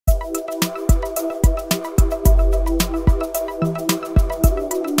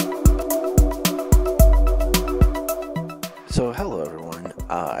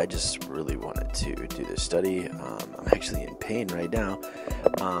I just really wanted to do this study. I'm actually in pain right now,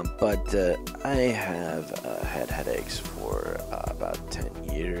 but I have had headaches for about 10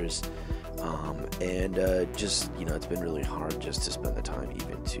 years. And just, it's been really hard just to spend the time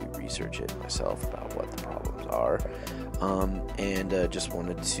even to research it myself about what the problems are. And just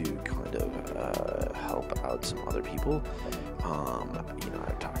wanted to kind of help out some other people.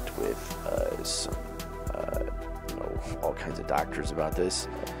 I've talked with some, all kinds of doctors about this.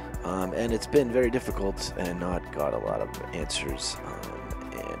 And it's been very difficult and not got a lot of answers.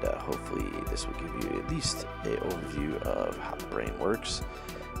 And hopefully this will give you at least an overview of how the brain works.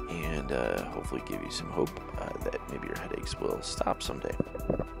 And hopefully give you some hope that maybe your headaches will stop someday.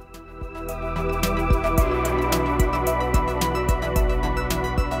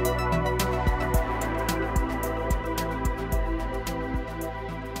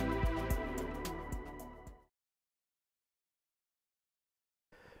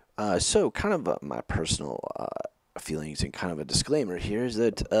 So kind of my personal feelings and kind of a disclaimer here is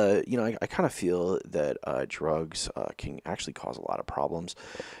that, I kind of feel that drugs can actually cause a lot of problems.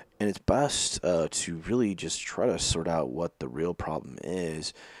 And it's best to really just try to sort out what the real problem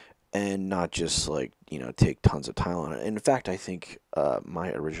is and not just take tons of Tylenol. In fact, I think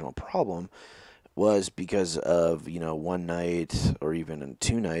my original problem was because of, one night or even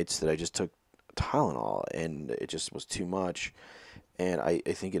 2 nights that I just took Tylenol and it just was too much. And I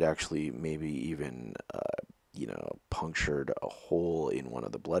think it actually maybe even, punctured a hole in one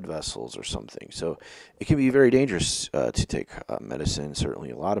of the blood vessels or something. So it can be very dangerous to take medicine, certainly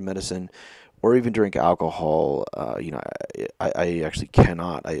a lot of medicine, or even drink alcohol. I actually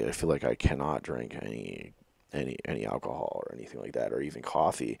cannot. I feel like I cannot drink any alcohol or anything like that, or even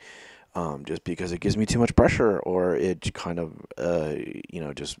coffee, just because it gives me too much pressure, or it kind of,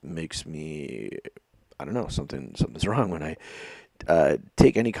 just makes me, I don't know, something's wrong when I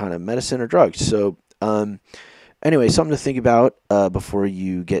take any kind of medicine or drugs. So, anyway, something to think about before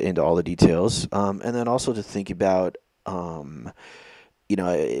you get into all the details, and then also to think about, in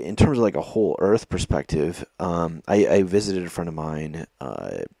terms of like a whole Earth perspective. I visited a friend of mine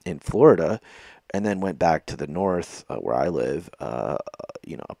in Florida, and then went back to the north where I live, up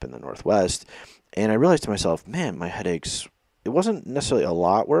in the Northwest, and I realized to myself, man, my headaches. It wasn't necessarily a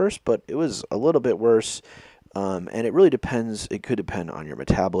lot worse, but it was a little bit worse. And it really depends. It could depend on your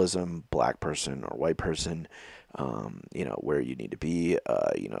metabolism, black person or white person, where you need to be.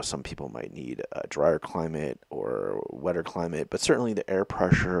 Some people might need a drier climate or wetter climate, but certainly the air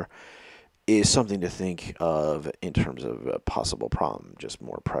pressure is something to think of in terms of a possible problem. Just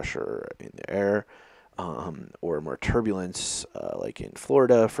more pressure in the air, or more turbulence, like in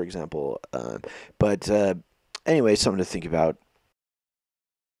Florida, for example. But anyway, something to think about.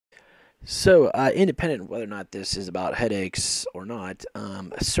 So, independent of whether or not this is about headaches or not,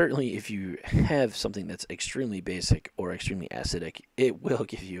 certainly if you have something that's extremely basic or extremely acidic, it will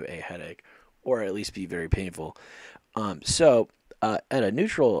give you a headache or at least be very painful. At a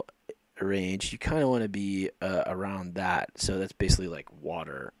neutral range, you kind of want to be around that. So that's basically like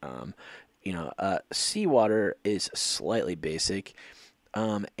water. Seawater is slightly basic,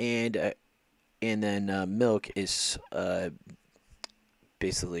 and then milk is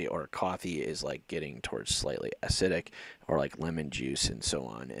basically, or coffee is like getting towards slightly acidic, or like lemon juice and so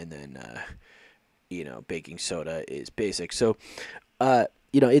on. And then, baking soda is basic. So,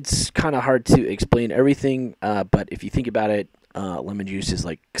 it's kind of hard to explain everything, but if you think about it, lemon juice is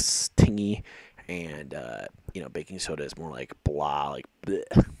like stingy, and, baking soda is more like blah, like bleh,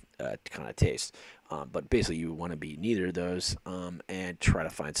 kind of taste. But basically, you want to be neither of those, and try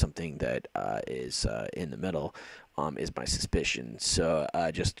to find something that is in the middle, is my suspicion. So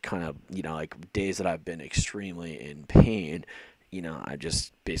just kind of, like days that I've been extremely in pain, I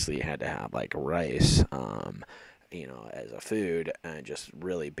just basically had to have like rice, as a food, and just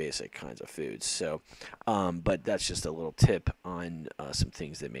really basic kinds of foods. So, but that's just a little tip on some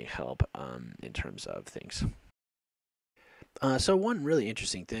things that may help in terms of things. So one really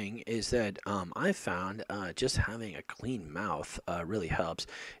interesting thing is that I found just having a clean mouth really helps.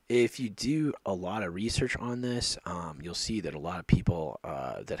 If you do a lot of research on this, you'll see that a lot of people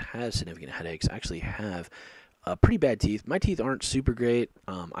that have significant headaches actually have pretty bad teeth. My teeth aren't super great.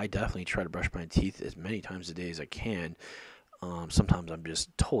 I definitely try to brush my teeth as many times a day as I can. Sometimes I'm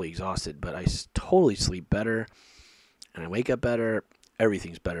just totally exhausted, but totally sleep better and I wake up better.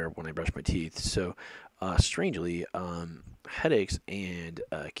 Everything's better when I brush my teeth. So, strangely, headaches and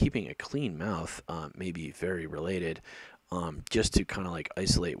keeping a clean mouth may be very related. Just to kind of like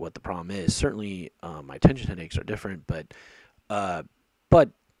isolate what the problem is. Certainly, my tension headaches are different, but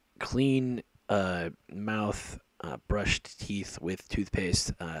clean mouth brushed teeth with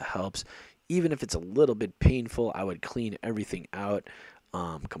toothpaste helps. Even if it's a little bit painful, I would clean everything out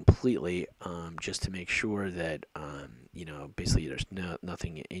completely, just to make sure that basically there's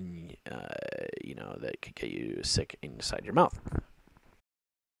nothing in that could get you sick inside your mouth.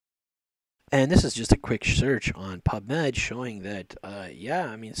 And this is just a quick search on PubMed showing that, yeah,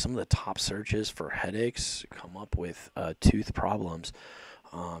 I mean, some of the top searches for headaches come up with tooth problems.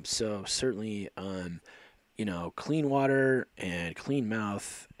 So certainly, clean water and clean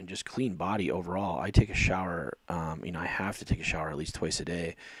mouth and just clean body overall. I take a shower. I have to take a shower at least twice a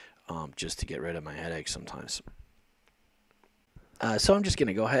day, just to get rid of my headaches sometimes. So I'm just going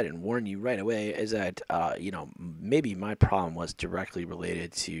to go ahead and warn you right away is that, maybe my problem was directly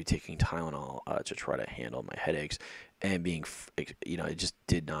related to taking Tylenol to try to handle my headaches and it just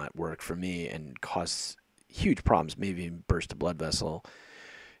did not work for me and caused huge problems, maybe even burst a blood vessel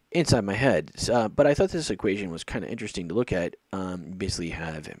inside my head. But I thought this equation was kind of interesting to look at. You basically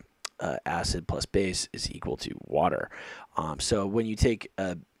have acid plus base is equal to water. So when you take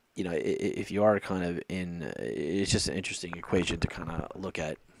if you are kind of it's just an interesting equation to kind of look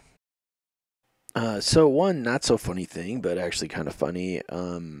at. So one not so funny thing, but actually kind of funny,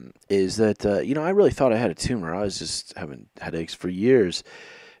 is that I really thought I had a tumor. I was just having headaches for years,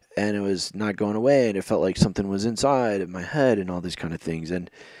 and it was not going away, and it felt like something was inside of my head and all these kind of things.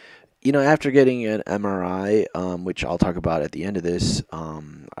 And after getting an MRI, which I'll talk about at the end of this,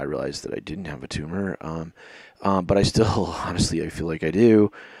 I realized that I didn't have a tumor, but I still honestly I feel like I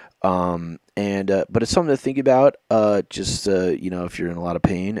do. But it's something to think about. Just if you're in a lot of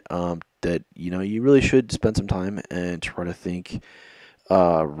pain, that you really should spend some time and try to think,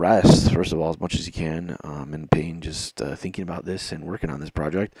 rest first of all as much as you can. In pain, just thinking about this and working on this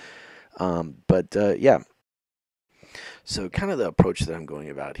project. Yeah. So kind of the approach that I'm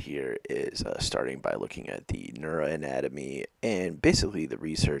going about here is starting by looking at the neuroanatomy and basically the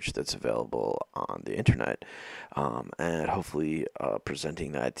research that's available on the internet, and hopefully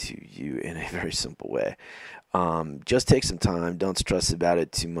presenting that to you in a very simple way. Just take some time, don't stress about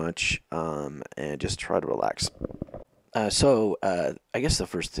it too much, and just try to relax. I guess the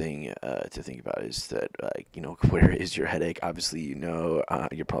first thing to think about is that, where is your headache? Obviously,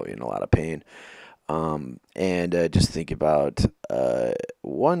 you're probably in a lot of pain. And just think about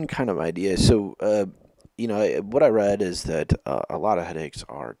one kind of idea. So, what I read is that a lot of headaches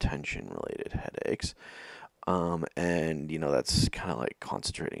are tension-related headaches, and that's kind of like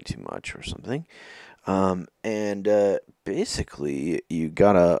concentrating too much or something. And basically, you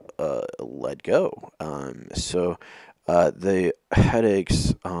gotta let go. The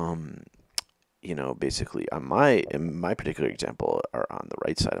headaches, basically in my particular example are on the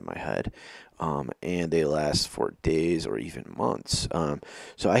right side of my head, and they last for days or even months.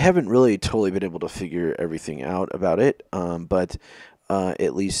 So I haven't really totally been able to figure everything out about it, but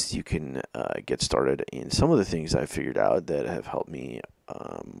at least you can get started in some of the things I've figured out that have helped me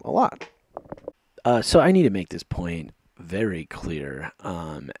a lot. So I need to make this point very clear,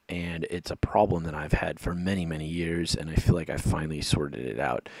 and it's a problem that I've had for many, many years, and I feel like I finally sorted it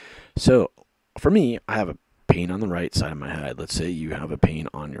out. So for me, I have a pain on the right side of my head. Let's say you have a pain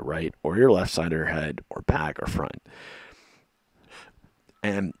on your right or your left side of your head or back or front.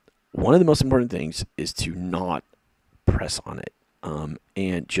 And one of the most important things is to not press on it,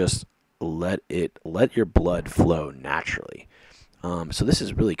 and just let your blood flow naturally. So this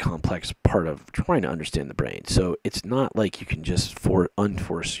is a really complex part of trying to understand the brain. So it's not like you can just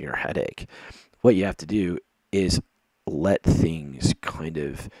unforce your headache. What you have to do is let things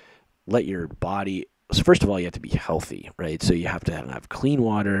let your body. So first of all, you have to be healthy, right? So you have to have clean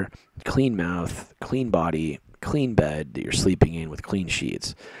water, clean mouth, clean body, clean bed that you're sleeping in with clean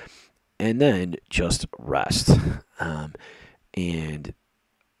sheets, and then just rest. And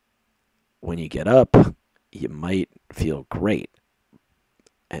when you get up, you might feel great.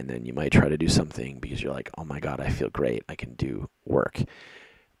 And then you might try to do something because you're like, oh my God, I feel great. I can do work.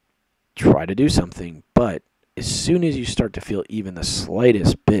 Try to do something, but as soon as you start to feel even the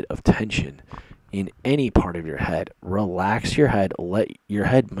slightest bit of tension in any part of your head, relax your head. Let your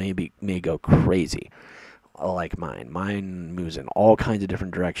head may go crazy, like mine. Mine moves in all kinds of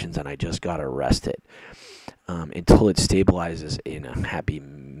different directions, and I just gotta rest it until it stabilizes in a happy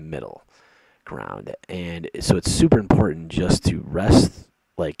middle ground. And so it's super important just to rest,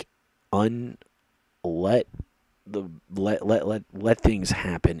 like let let things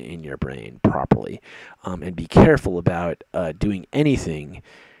happen in your brain properly, and be careful about doing anything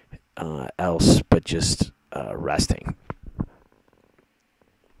else but just resting.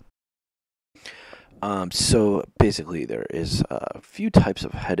 So basically, there is a few types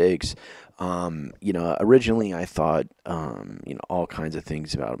of headaches. Originally I thought, all kinds of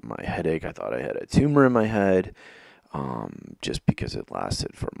things about my headache. I thought I had a tumor in my head, just because it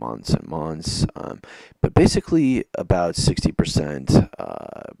lasted for months and months. But basically, about 60%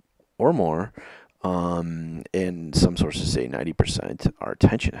 or more, and some sources say 90% are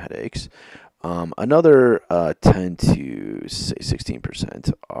tension headaches. Another 10 to say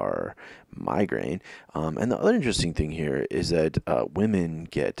 16% are migraine. And the other interesting thing here is that women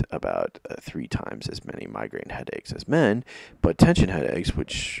get about 3 times as many migraine headaches as men, but tension headaches,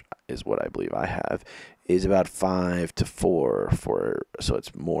 which is what I believe I have, is about 5 to 4 so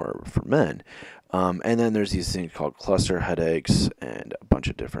it's more for men. And then there's these things called cluster headaches and a bunch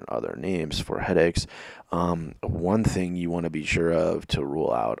of different other names for headaches. One thing you want to be sure of to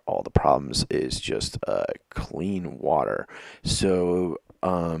rule out all the problems is just clean water. So,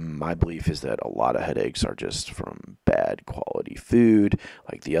 my belief is that a lot of headaches are just from bad quality food.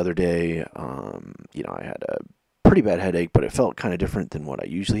 Like the other day, I had a pretty bad headache, but it felt kind of different than what I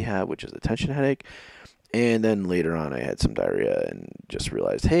usually have, which is a tension headache. And then later on, I had some diarrhea and just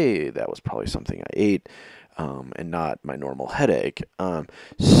realized, hey, that was probably something I ate, and not my normal headache.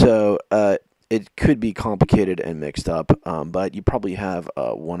 So it could be complicated and mixed up, but you probably have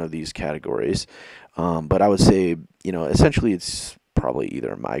one of these categories. But I would say, essentially it's probably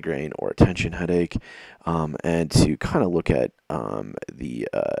either a migraine or a tension headache. And to kind of look at the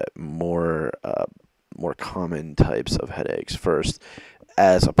more common types of headaches first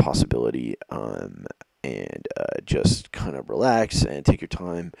as a possibility, and just kind of relax and take your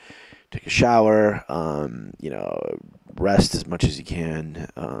time, take a shower, rest as much as you can.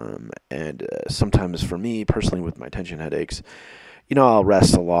 And sometimes for me personally, with my tension headaches, I'll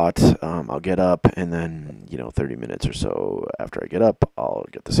rest a lot. I'll get up, and then, 30 minutes or so after I get up, I'll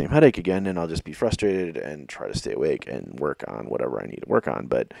get the same headache again, and I'll just be frustrated and try to stay awake and work on whatever I need to work on.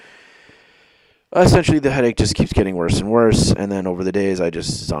 But essentially, the headache just keeps getting worse and worse, and then over the days, I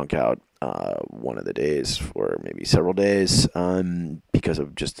just zonk out one of the days for maybe several days, because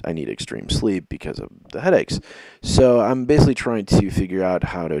of just I need extreme sleep because of the headaches. So I'm basically trying to figure out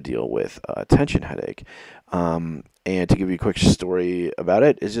how to deal with a tension headache. And to give you a quick story about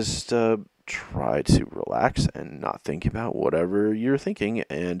it, is just try to relax and not think about whatever you're thinking,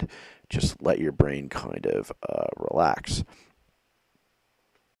 and just let your brain kind of relax.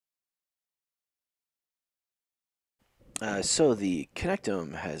 So the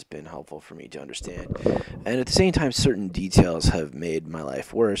connectome has been helpful for me to understand, and at the same time, certain details have made my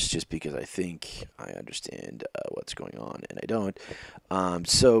life worse just because I think I understand what's going on and I don't.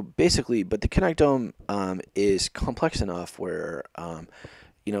 So basically, but the connectome is complex enough where,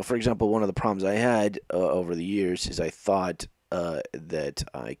 for example, one of the problems I had over the years is I thought that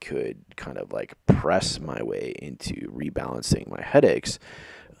I could kind of like press my way into rebalancing my headaches.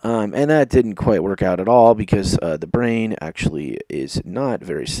 And that didn't quite work out at all because the brain actually is not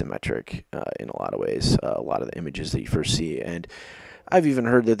very symmetric in a lot of ways. A lot of the images that you first see, and I've even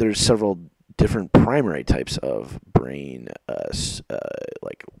heard that there's several different primary types of brain,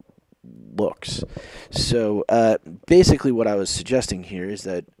 like looks. So basically, what I was suggesting here is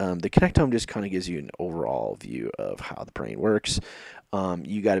that the connectome just kind of gives you an overall view of how the brain works.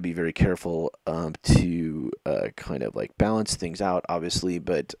 You got to be very careful to kind of like balance things out, obviously,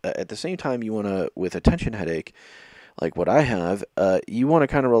 but at the same time, you want to, with a tension headache, like what I have, you want to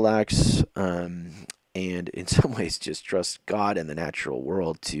kind of relax, and in some ways just trust God and the natural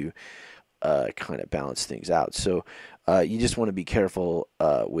world to kind of balance things out. So you just want to be careful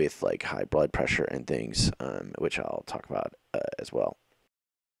with like high blood pressure and things, which I'll talk about as well.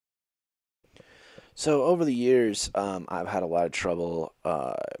 So over the years, I've had a lot of trouble,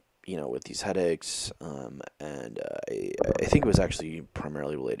 with these headaches, and I think it was actually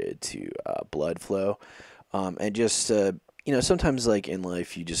primarily related to blood flow, and just sometimes like in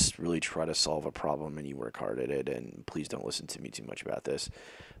life, you just really try to solve a problem and you work hard at it. And please don't listen to me too much about this,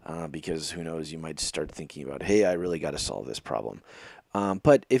 because who knows, you might start thinking about, hey, I really got to solve this problem.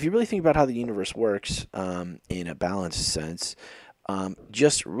 But if you really think about how the universe works, in a balanced sense,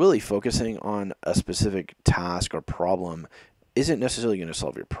 just really focusing on a specific task or problem isn't necessarily going to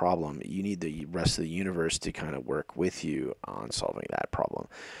solve your problem. You need the rest of the universe to kind of work with you on solving that problem.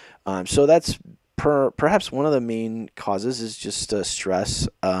 So that's perhaps one of the main causes is just stress,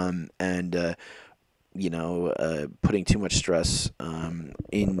 and putting too much stress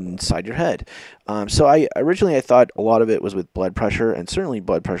inside your head. So I originally I thought a lot of it was with blood pressure, and certainly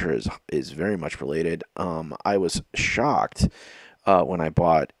blood pressure is very much related. I was shocked when I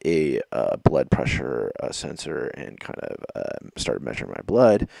bought a blood pressure sensor and kind of started measuring my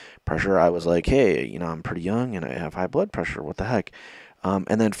blood pressure. I was like, hey, I'm pretty young and I have high blood pressure. What the heck?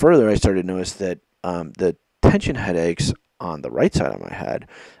 And then further, I started to notice that the tension headaches on the right side of my head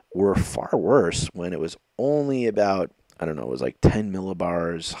were far worse when it was only about, I don't know, it was like 10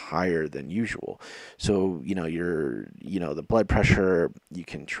 millibars higher than usual. So, the blood pressure, you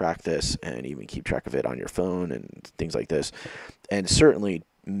can track this and even keep track of it on your phone and things like this. And certainly,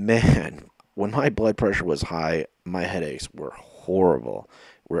 man, when my blood pressure was high, my headaches were horrible,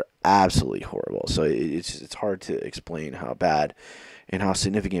 were absolutely horrible. So it's hard to explain how bad and how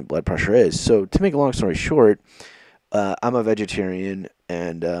significant blood pressure is. So to make a long story short, I'm a vegetarian,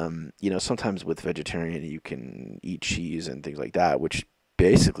 and sometimes with vegetarian you can eat cheese and things like that, which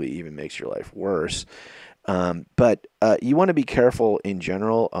basically even makes your life worse. But you want to be careful in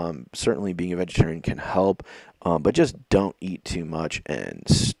general. Certainly, being a vegetarian can help, but just don't eat too much and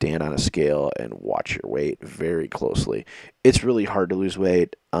stand on a scale and watch your weight very closely. It's really hard to lose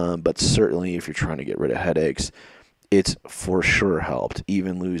weight, but certainly if you're trying to get rid of headaches, it's for sure helped.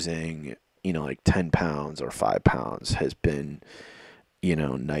 Even losing, like 10 pounds or 5 pounds has been,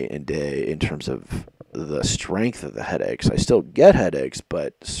 night and day in terms of the strength of the headaches. I still get headaches,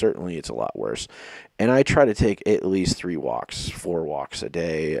 but certainly it's a lot worse. And I try to take at least 3 walks, 4 walks a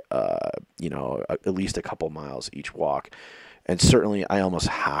day, at least a couple miles each walk. And certainly I almost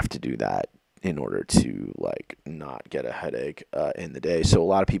have to do that in order to like not get a headache in the day. So a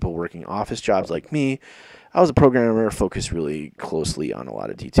lot of people working office jobs like me, I was a programmer, focused really closely on a lot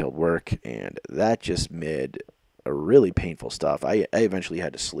of detailed work, and that just made a really painful stuff. I eventually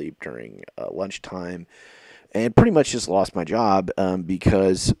had to sleep during lunchtime and pretty much just lost my job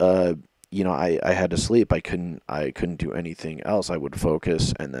because I had to sleep. I couldn't do anything else. I would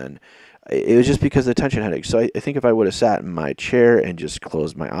focus, and then it was just because of the tension headache. So I think if I would have sat in my chair and just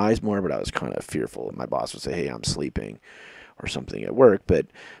closed my eyes more, but I was kind of fearful. My boss would say, "Hey, I'm sleeping," or something at work. But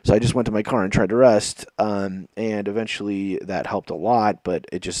so I just went to my car and tried to rest, and eventually that helped a lot. But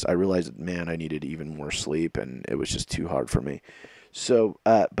I realized, man, I needed even more sleep, and it was just too hard for me. So,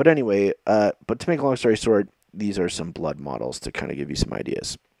 but anyway, but to make a long story short, these are some blood models to kind of give you some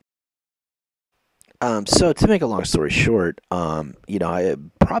ideas. So to make a long story short, I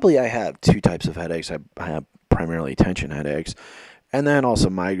have two types of headaches. I have primarily tension headaches, and then also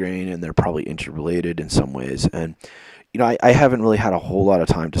migraine, and they're probably interrelated in some ways. And I haven't really had a whole lot of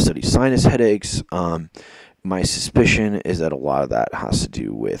time to study sinus headaches. My suspicion is that a lot of that has to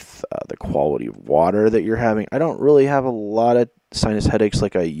do with the quality of water that you're having. I don't really have a lot of sinus headaches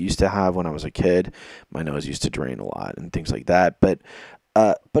like I used to have when I was a kid. My nose used to drain a lot and things like that. But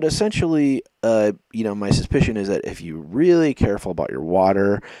essentially, my suspicion is that if you're really careful about your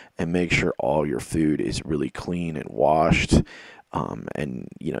water and make sure all your food is really clean and washed, and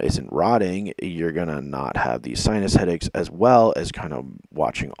isn't rotting, you're gonna not have these sinus headaches, as well as kind of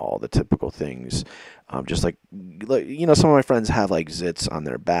watching all the typical things. Just like some of my friends have like zits on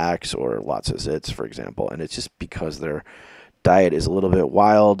their backs or lots of zits, for example, and it's just because their diet is a little bit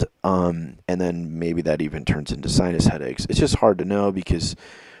wild, and then maybe that even turns into sinus headaches. It's just hard to know because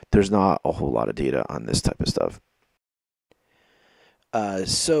there's not a whole lot of data on this type of stuff.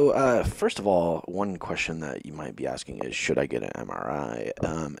 So first of all, one question that you might be asking is, should I get an MRI?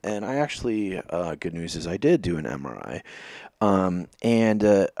 And I actually, good news is I did do an MRI.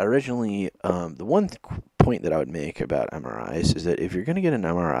 And originally, the one point that I would make about MRIs is that if you're going to get an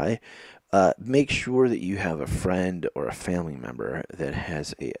MRI, make sure that you have a friend or a family member that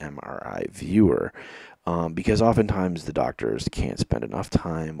has a MRI viewer. Because oftentimes the doctors can't spend enough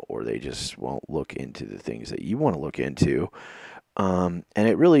time, or they just won't look into the things that you want to look into. And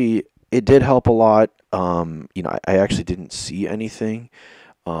it did help a lot. I actually didn't see anything.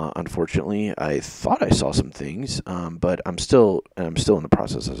 Unfortunately, I thought I saw some things, but I'm still in the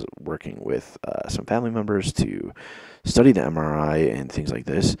process of working with some family members to study the MRI and things like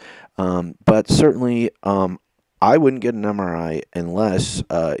this. But certainly, I wouldn't get an MRI unless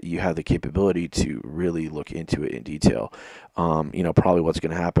you have the capability to really look into it in detail. Probably what's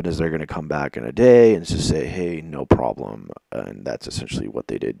going to happen is they're going to come back in a day and just say, "Hey, no problem," and that's essentially what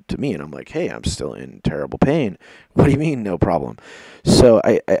they did to me. And I'm like, "Hey, I'm still in terrible pain. What do you mean, no problem?" So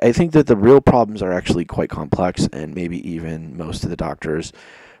I think that the real problems are actually quite complex, and maybe even most of the doctors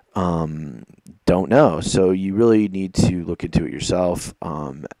um, don't know. So you really need to look into it yourself,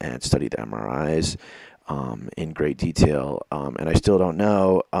 and study the MRIs in great detail. And I still don't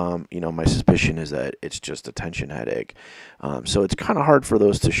know. My suspicion is that it's just a tension headache. So it's kind of hard for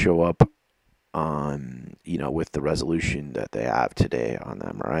those to show up with the resolution that they have today on the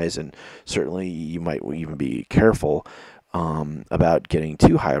MRIs. And certainly you might even be careful about getting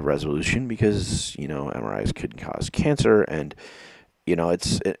too high of resolution because MRIs could cause cancer, and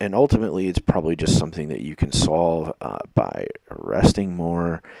and ultimately it's probably just something that you can solve by resting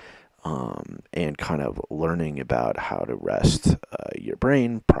more, and kind of learning about how to rest your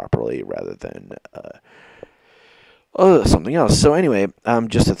brain properly rather than something else. So anyway,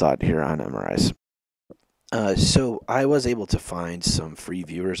 just a thought here on MRIs. So I was able to find some free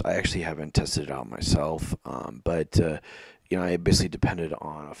viewers. I actually haven't tested it out myself, but I basically depended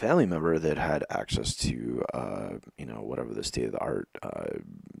on a family member that had access to whatever the state of the art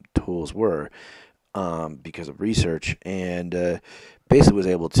tools were, because of research, and basically was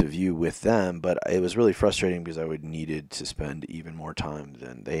able to view with them. But it was really frustrating because I would needed to spend even more time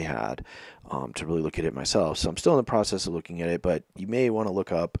than they had to really look at it myself. So I'm still in the process of looking at it, but you may want to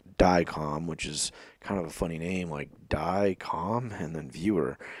look up DICOM, which is kind of a funny name, like DICOM and then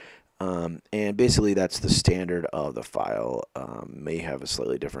viewer. And basically, that's the standard of the file. May have a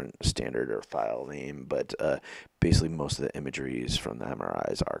slightly different standard or file name, but basically, most of the imageries from the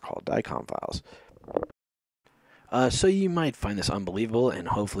MRIs are called DICOM files. So you might find this unbelievable, and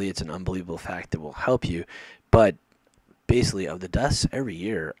hopefully, it's an unbelievable fact that will help you. But basically, of the deaths every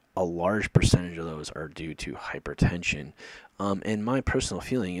year, a large percentage of those are due to hypertension. And my personal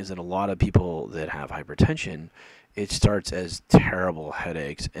feeling is that a lot of people that have hypertension, it starts as terrible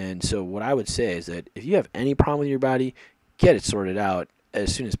headaches. And so what I would say is that if you have any problem with your body, get it sorted out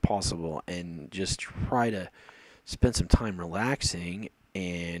as soon as possible and just try to spend some time relaxing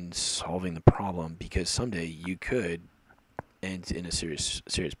and solving the problem, because someday you could end in a serious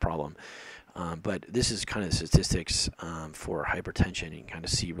problem. But this is kind of statistics for hypertension, and kind of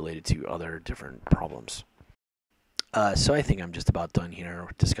see related to other different problems. So I think I'm just about done here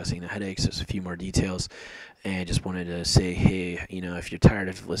discussing the headaches. There's a few more details, and just wanted to say, hey, if you're tired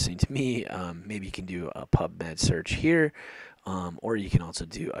of listening to me, maybe you can do a PubMed search here, or you can also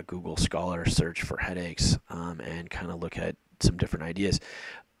do a Google Scholar search for headaches, and kind of look at some different ideas.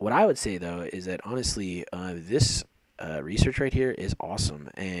 What I would say, though, is that honestly, this research right here is awesome,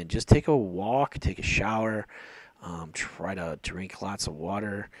 and just take a walk, take a shower, try to drink lots of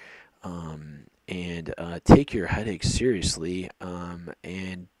water, and take your headache seriously,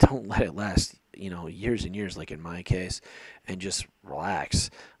 and don't let it last years and years, like in my case, and just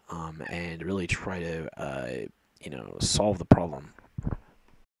relax, and really try to solve the problem.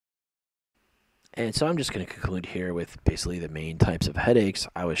 And so I'm just going to conclude here with basically the main types of headaches.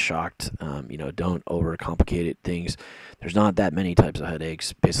 I was shocked. Don't overcomplicate it, things. There's not that many types of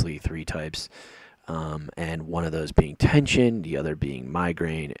headaches, basically three types. And one of those being tension, the other being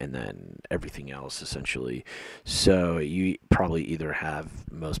migraine, and then everything else essentially. So you probably either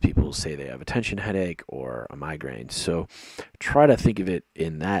have, most people say they have a tension headache or a migraine. So try to think of it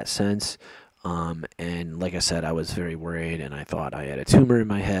in that sense. And like I said, I was very worried, and I thought I had a tumor in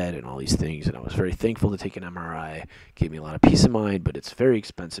my head and all these things, and I was very thankful to take an MRI. Gave me a lot of peace of mind, but it's very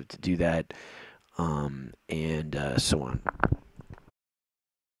expensive to do that, and so on.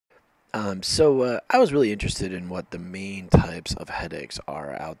 So I was really interested in what the main types of headaches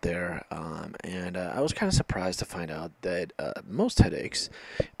are out there, and I was kind of surprised to find out that most headaches,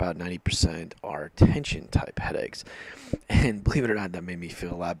 about 90%, are tension type headaches. And believe it or not, that made me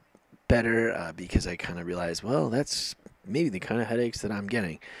feel a lot better, because I kind of realized, well, that's maybe the kind of headaches that I'm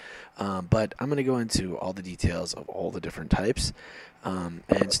getting. But I'm going to go into all the details of all the different types,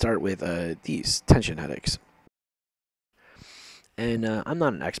 and start with these tension headaches. And I'm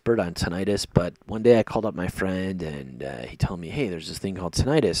not an expert on tinnitus, but one day I called up my friend, and he told me, hey, there's this thing called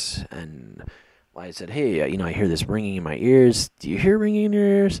tinnitus. And I said, hey, I hear this ringing in my ears. Do you hear ringing in your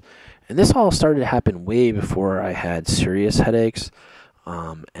ears? And this all started to happen way before I had serious headaches.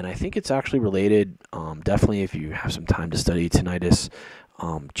 And I think it's actually related. Definitely, if you have some time to study tinnitus,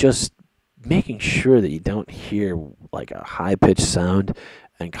 just making sure that you don't hear like a high pitched sound,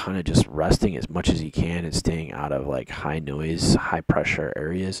 and kind of just resting as much as you can and staying out of like high noise, high pressure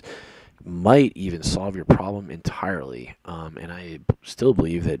areas might even solve your problem entirely. And I still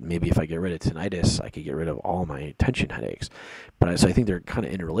believe that maybe if I get rid of tinnitus, I could get rid of all my tension headaches. So I think they're kind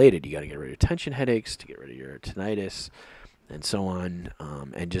of interrelated. You got to get rid of tension headaches to get rid of your tinnitus, and so on.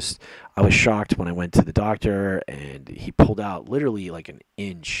 And just, I was shocked when I went to the doctor, and he pulled out literally like an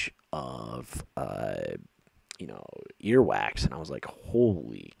inch of earwax, and I was like,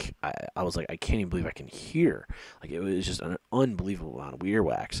 I was like, I can't even believe I can hear. Like, it was just an unbelievable amount of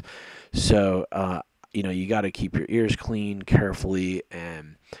earwax. So you got to keep your ears clean carefully,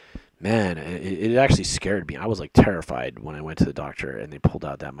 and man, it actually scared me. I was like terrified when I went to the doctor and they pulled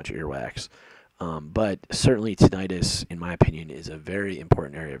out that much earwax. But certainly tinnitus, in my opinion, is a very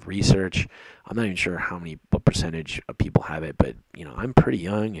important area of research. I'm not even sure what percentage of people have it, but I'm pretty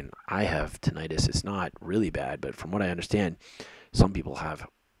young and I have tinnitus. It's not really bad, but from what I understand, some people have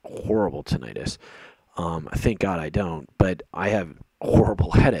horrible tinnitus. Thank God I don't, but I have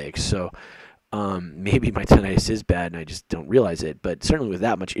horrible headaches, so maybe my tinnitus is bad and I just don't realize it. But certainly with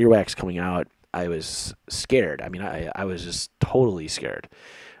that much earwax coming out, I was scared. I mean, I was just totally scared.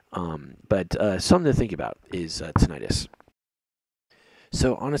 But something to think about is tinnitus.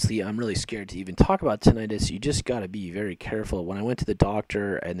 So honestly, I'm really scared to even talk about tinnitus. You just got to be very careful. When I went to the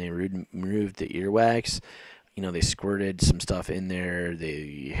doctor and they removed the earwax, they squirted some stuff in there.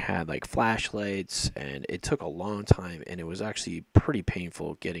 They had like flashlights, and it took a long time, and it was actually pretty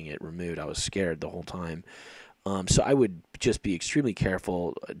painful getting it removed. I was scared the whole time. So I would just be extremely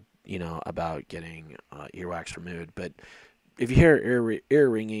careful, about getting earwax removed. But if you hear ear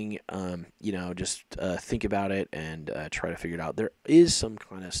ringing, just think about it and try to figure it out. There is some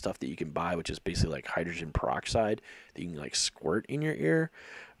kind of stuff that you can buy, which is basically like hydrogen peroxide that you can like squirt in your ear.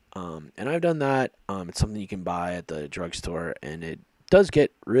 And I've done that. It's something you can buy at the drugstore, and it does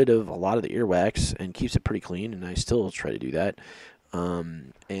get rid of a lot of the earwax and keeps it pretty clean. And I still try to do that.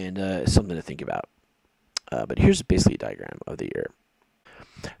 And it's something to think about. But here's basically a diagram of the ear.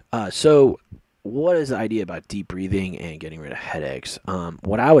 So what is the idea about deep breathing and getting rid of headaches?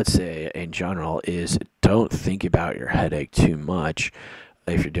 What I would say in general is don't think about your headache too much.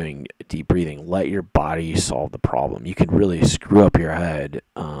 If you're doing deep breathing, let your body solve the problem. You can really screw up your head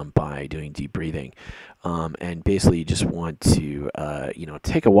by doing deep breathing. And basically, you just want to,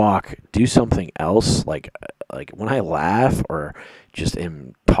 take a walk, do something else. Like when I laugh or just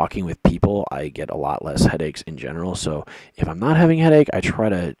am talking with people, I get a lot less headaches in general. So if I'm not having a headache, I try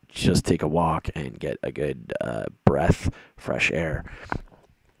to just take a walk and get a good breath, fresh air.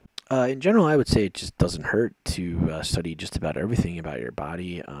 In general, I would say it just doesn't hurt to study just about everything about your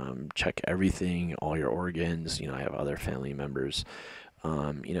body. Check everything, all your organs. I have other family members,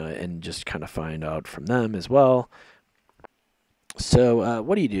 and just kind of find out from them as well. So,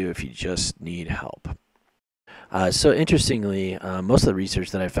 what do you do if you just need help? So interestingly, most of the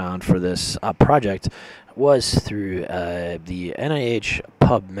research that I found for this project was through the NIH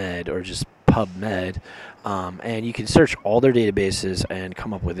PubMed, or just PubMed, and you can search all their databases and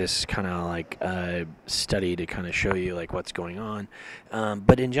come up with this kind of like study to kind of show you like what's going on.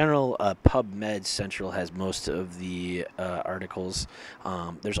 But in general, PubMed Central has most of the articles.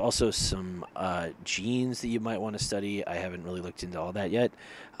 There's also some genes that you might want to study. I haven't really looked into all that yet.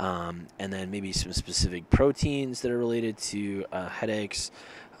 And then maybe some specific proteins that are related to headaches.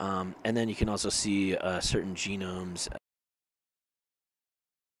 And then you can also see certain genomes.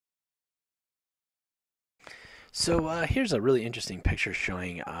 So here's a really interesting picture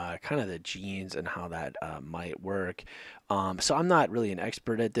showing kind of the genes and how that might work. So I'm not really an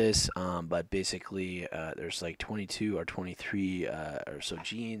expert at this, but basically there's like 22 or 23 or so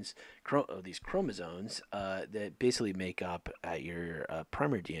genes, these chromosomes that basically make up your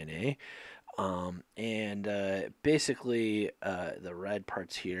primary DNA. And basically the red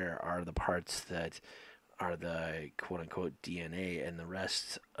parts here are the parts that are the quote unquote DNA, and the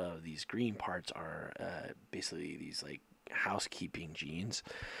rest of these green parts are basically these like housekeeping genes.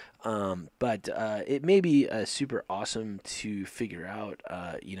 But it may be super awesome to figure out,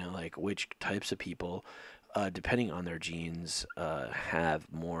 like which types of people, depending on their genes,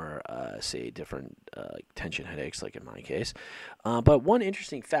 have more, say, different like tension headaches, like in my case. But one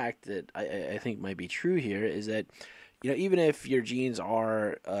interesting fact that I think might be true here is that, even if your genes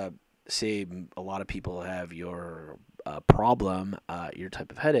are say a lot of people have your problem, your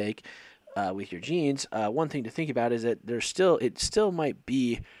type of headache with your genes, one thing to think about is that it still might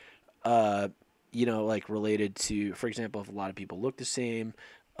be, like related to, for example, if a lot of people look the same,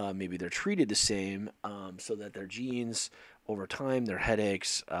 maybe they're treated the same, so that their genes over time, their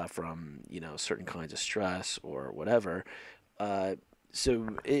headaches from, certain kinds of stress or whatever. So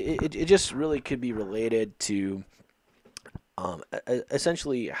it just really could be related to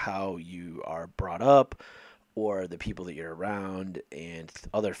essentially how you are brought up or the people that you're around and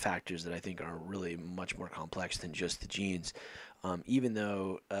other factors that I think are really much more complex than just the genes, even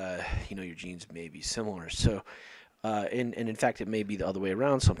though your genes may be similar. So and in fact it may be the other way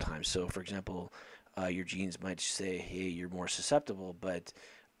around sometimes. So for example, your genes might say, hey, you're more susceptible, but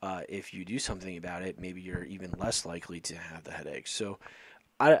if you do something about it, maybe you're even less likely to have the headache. So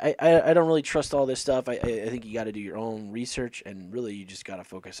I don't really trust all this stuff. I think you got to do your own research, and really you just got to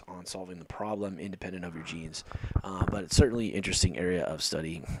focus on solving the problem independent of your genes. But it's certainly an interesting area of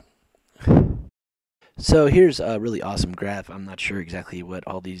studying. So here's a really awesome graph. I'm not sure exactly what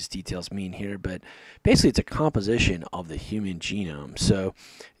all these details mean here, but basically it's a composition of the human genome. So,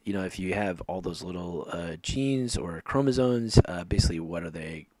 if you have all those little genes or chromosomes, basically what are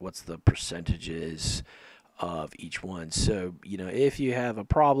they? What's the percentages of each one? So, if you have a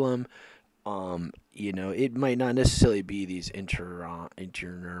problem, it might not necessarily be these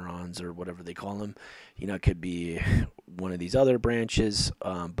interneurons or whatever they call them. It could be one of these other branches,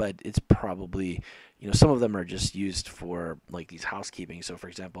 but it's probably, some of them are just used for like these housekeeping. So, for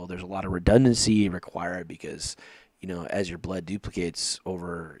example, there's a lot of redundancy required because, as your blood duplicates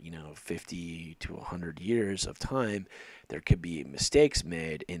over, 50 to 100 years of time, there could be mistakes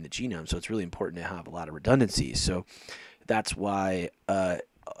made in the genome. So, it's really important to have a lot of redundancy. So, that's why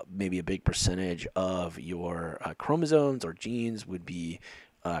maybe a big percentage of your chromosomes or genes would be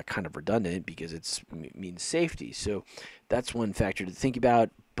kind of redundant because it means safety. So that's one factor to think about.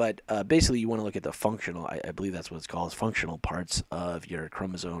 But basically, you want to look at the functional, I believe that's what it's called, functional parts of your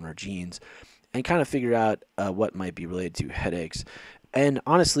chromosome or genes, and kind of figure out what might be related to headaches. And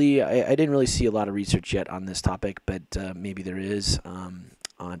honestly, I didn't really see a lot of research yet on this topic, but maybe there is on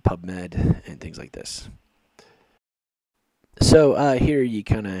PubMed and things like this. So here you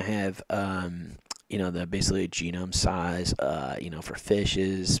kind of have, the basically genome size, for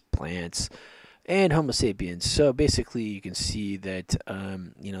fishes, plants, and Homo sapiens. So basically, you can see that,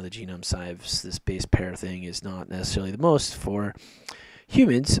 the genome size, this base pair thing, is not necessarily the most for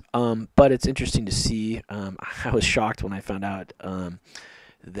humans. But it's interesting to see. I was shocked when I found out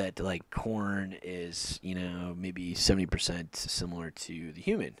that like corn is, maybe 70% similar to the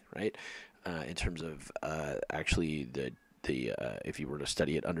human, right? In terms of actually the if you were to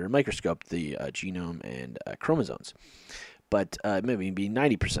study it under a microscope, the genome and chromosomes. But maybe be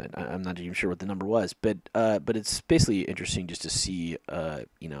 90%. I'm not even sure what the number was, but it's basically interesting just to see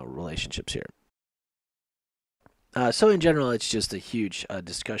relationships here. So in general, it's just a huge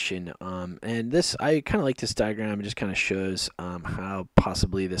discussion, and this I kind of like this diagram. It just kind of shows how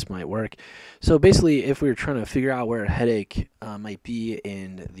possibly this might work. So basically, if we were trying to figure out where a headache might be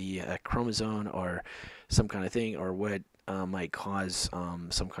in the chromosome or some kind of thing, or what might cause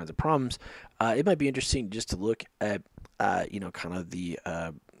some kinds of problems, it might be interesting just to look at kind of the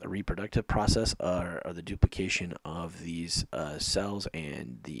reproductive process or the duplication of these cells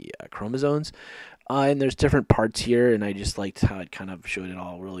and the chromosomes. And there's different parts here, and I just liked how it kind of showed it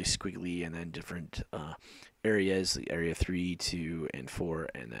all really squiggly, and then different areas, the area 3, 2, and 4,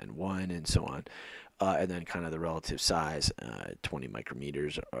 and then 1, and so on. And then kind of the relative size, 20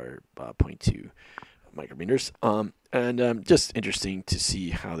 micrometers or zero point 0.2 micrometers. And just interesting to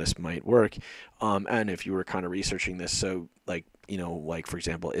see how this might work. And if you were kind of researching this, so like, like for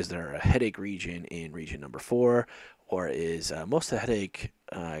example, is there a headache region in region number 4? Or is most of the headache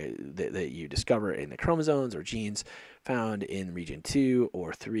that you discover in the chromosomes or genes found in region 2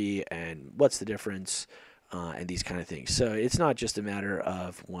 or 3? And what's the difference? And these kind of things. So it's not just a matter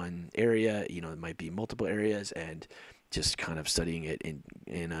of one area. It might be multiple areas, and just kind of studying it in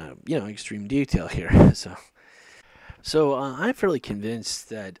extreme detail here. So I'm fairly convinced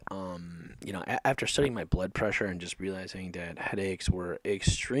that after studying my blood pressure and just realizing that headaches were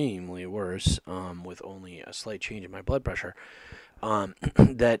extremely worse with only a slight change in my blood pressure,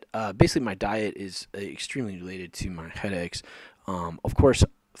 that basically my diet is extremely related to my headaches. Of course,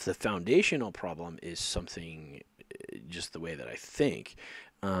 the foundational problem is something just the way that I think.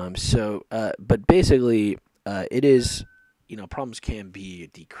 But basically, it is, problems can be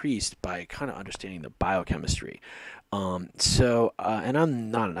decreased by kind of understanding the biochemistry. And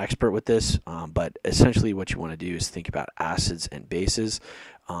I'm not an expert with this, but essentially what you want to do is think about acids and bases,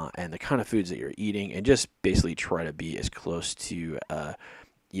 and the kind of foods that you're eating, and just basically try to be as close to,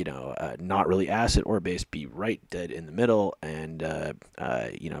 not really acid or base, be right dead in the middle, and,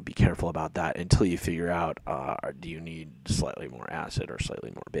 be careful about that until you figure out, do you need slightly more acid or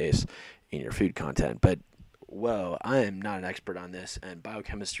slightly more base in your food content. But, whoa, I am not an expert on this, and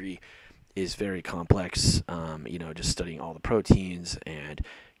biochemistry is very complex, just studying all the proteins and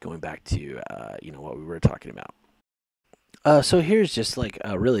going back to, what we were talking about. So here's just like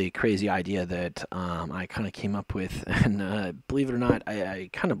a really crazy idea that I kind of came up with, and believe it or not, I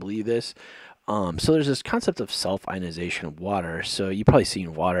kind of believe this. So there's this concept of self-ionization of water. So you've probably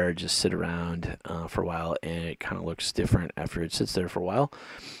seen water just sit around for a while, and it kind of looks different after it sits there for a while.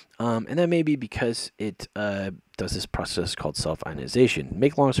 And that may be because it does this process called self-ionization.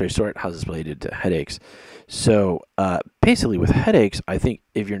 Make long story short, how this is related to headaches. So basically with headaches, I think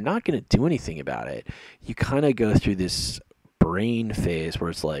if you're not going to do anything about it, you kind of go through this brain phase where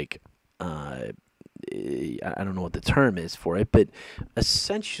it's like, I don't know what the term is for it, but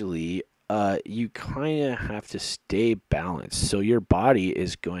essentially you kind of have to stay balanced. So your body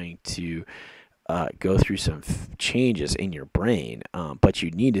is going to go through some changes in your brain, but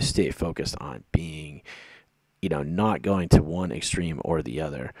you need to stay focused on being, not going to one extreme or the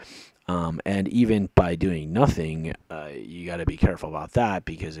other. And even by doing nothing, you got to be careful about that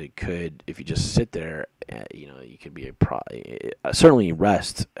because it could, if you just sit there, you could be certainly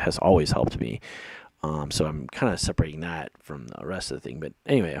rest has always helped me. So I'm kind of separating that from the rest of the thing. But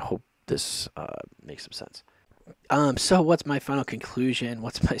anyway, I hope this makes some sense. So what's my final conclusion?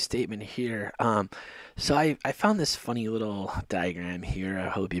 What's my statement here? So I found this funny little diagram here. I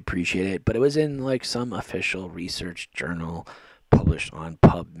hope you appreciate it. But it was in like some official research journal published on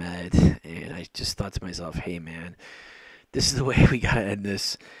PubMed, and I just thought to myself, hey man, this is the way we gotta end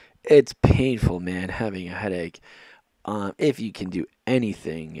this. It's painful, man, having a headache. If you can do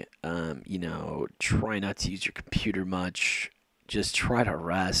anything, try not to use your computer much. Just try to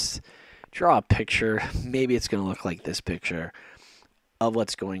rest. Draw a picture. Maybe it's going to look like this picture of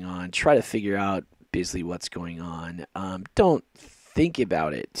what's going on. Try to figure out basically what's going on. Don't think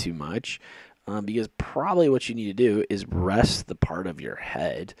about it too much because probably what you need to do is rest the part of your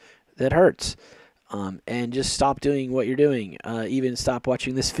head that hurts and just stop doing what you're doing. Even stop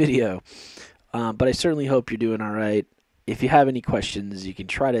watching this video. But I certainly hope you're doing all right. If you have any questions, you can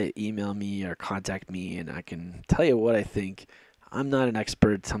try to email me or contact me, and I can tell you what I think. I'm not an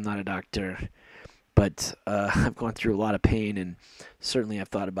expert. I'm not a doctor. But I've gone through a lot of pain, and certainly I've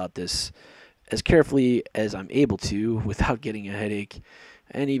thought about this as carefully as I'm able to without getting a headache.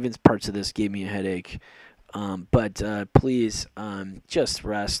 And even parts of this gave me a headache. But please just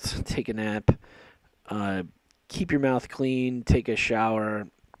rest. Take a nap. Keep your mouth clean. Take a shower.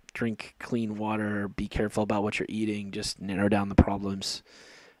 Drink clean water, be careful about what you're eating, just narrow down the problems,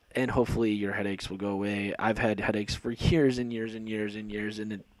 and hopefully your headaches will go away. I've had headaches for years and years and years and years,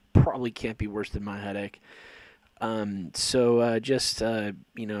 and it probably can't be worse than my headache. So just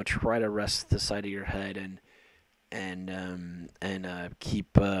try to rest the side of your head and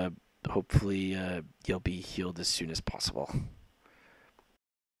keep. Hopefully, you'll be healed as soon as possible.